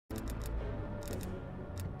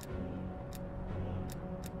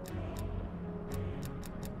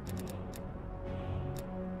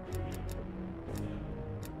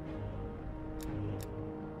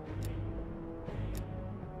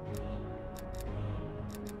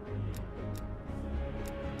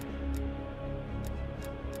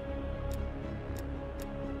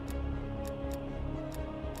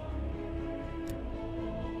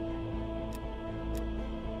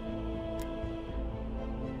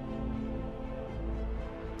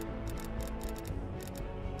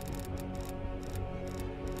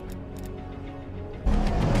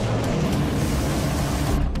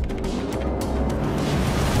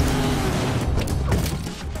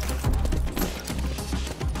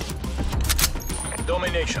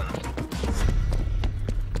domination.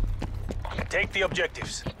 Take the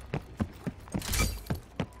objectives.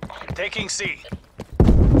 Taking C.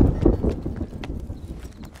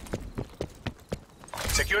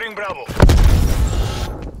 Securing Bravo.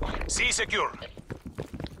 C secure.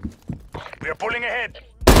 We are pulling ahead.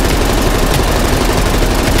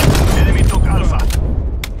 Enemy took Alpha.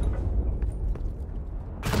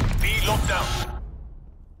 B locked down.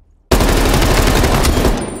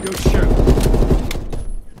 Good shot.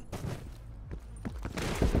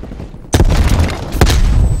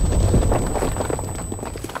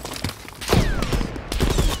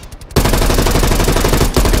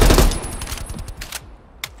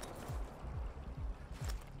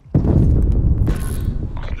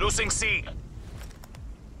 Losing C.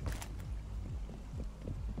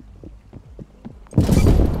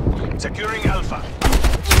 Securing Alpha.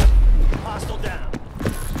 Hostile down.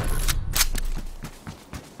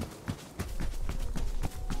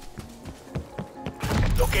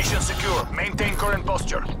 Location secure. Maintain current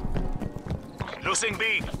posture. Losing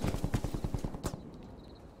B.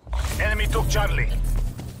 Enemy took Charlie.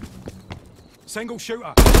 Single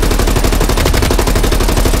shooter.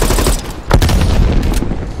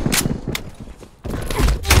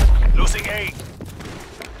 Losing A.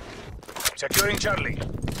 Securing Charlie.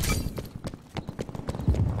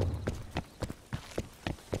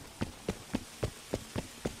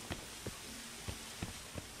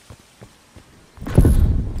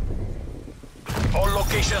 All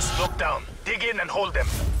locations locked down. Dig in and hold them.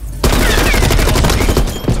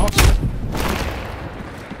 Top.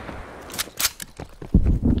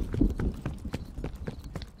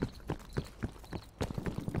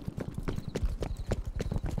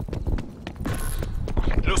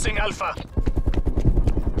 Losing Alpha.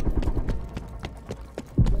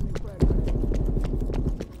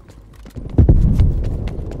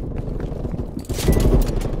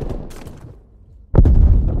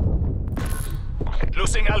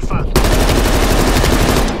 Losing Alpha.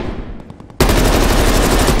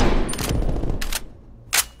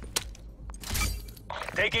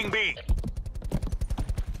 Taking B.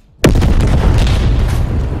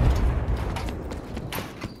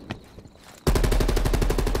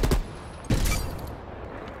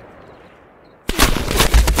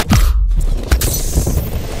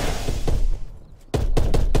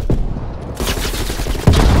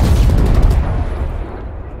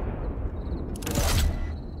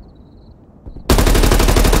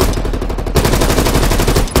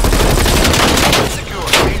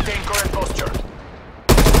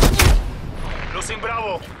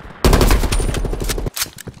 Bravo.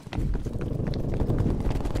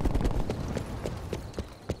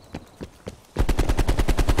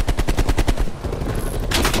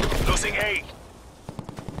 Losing A.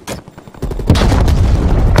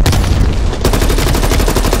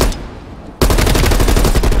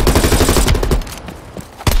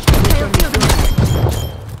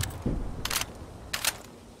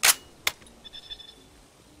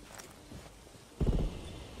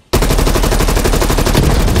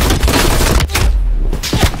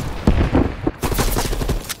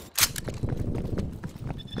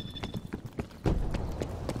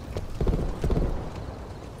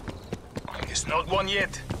 It's not one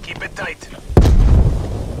yet. Keep it tight.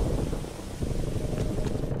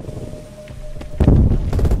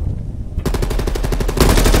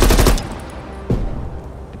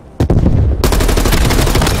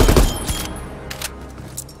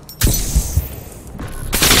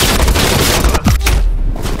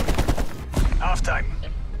 Half-time.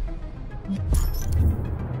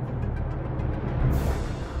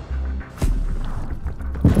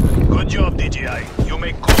 Good job, DJI. You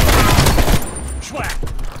make cool. Schwack!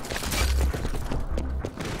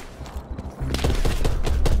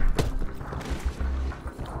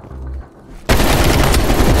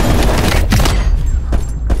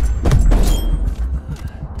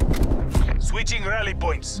 Switching rally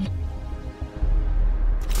points.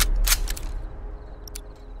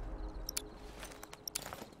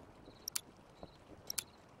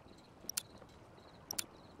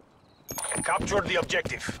 Capture the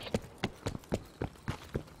objective.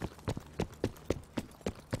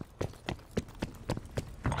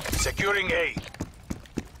 Securing A.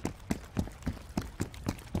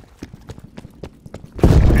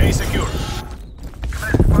 A secure.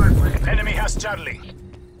 Enemy has Charlie.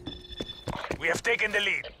 We have taken the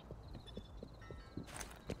lead.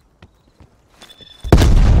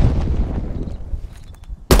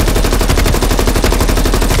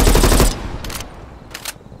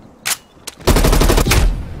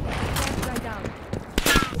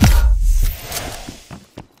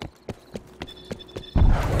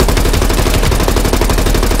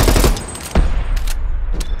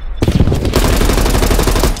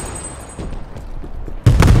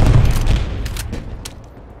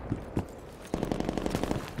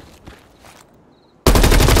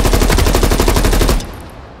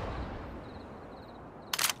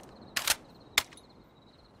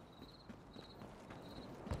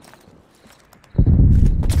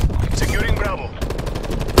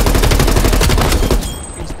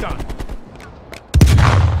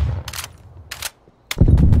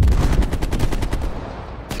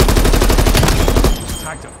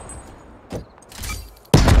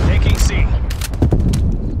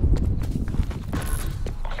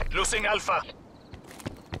 Alpha.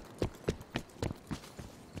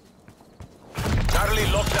 Charlie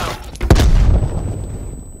locked down.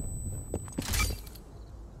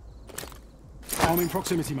 Arming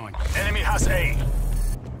proximity mine. Enemy has A.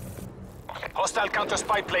 Hostile counter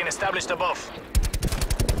spy plane established above.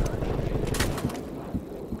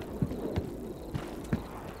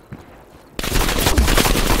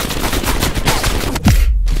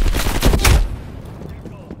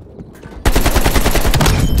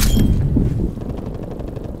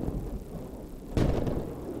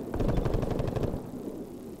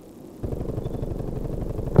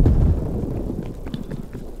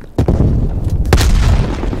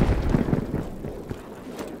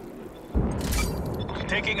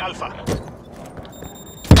 Taking Alpha.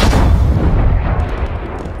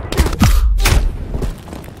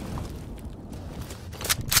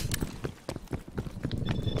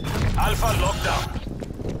 Alpha locked down.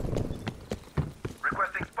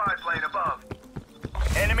 Requesting spy plane above.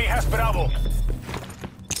 Enemy has Bravo.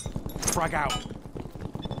 Frag out.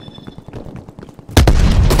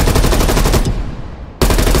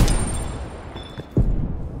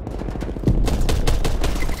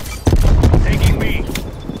 Taking B.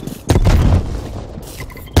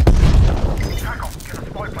 Tackle, get a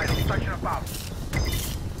spy plane on section above.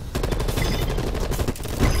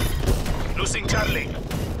 Losing Charlie.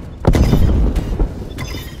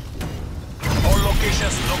 All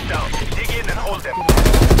locations locked down. Dig in and hold them.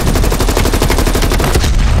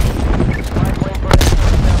 Spy plane present to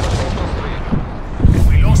establish Hotel 3.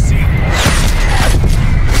 We lost C.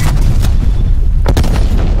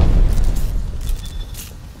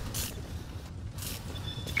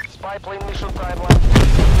 Spy plane mission timeline.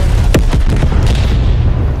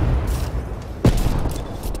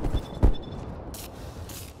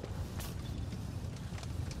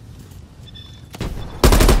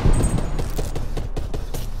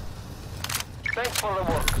 Thanks for the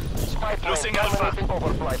work. Spy plane Losing Alpha. terminating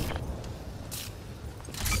overflight.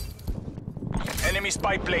 Enemy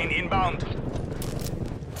spy plane inbound.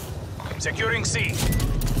 Securing C.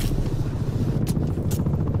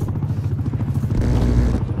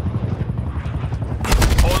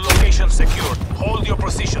 All locations secured. Hold your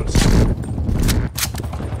positions.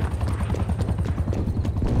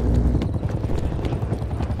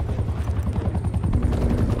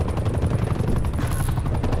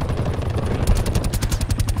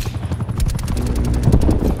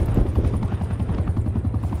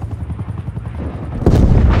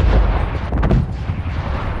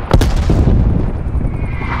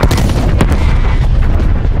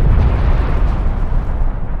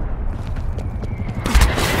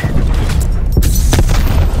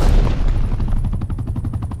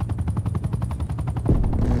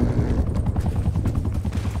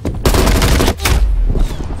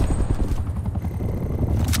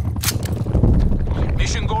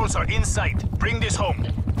 Mission goals are in sight. Bring this home.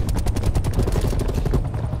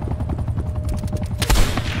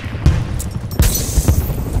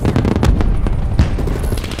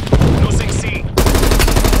 Losing C.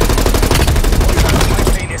 Spy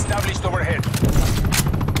plane established overhead.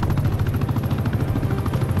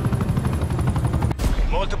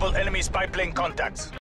 Multiple enemy spy plane contacts.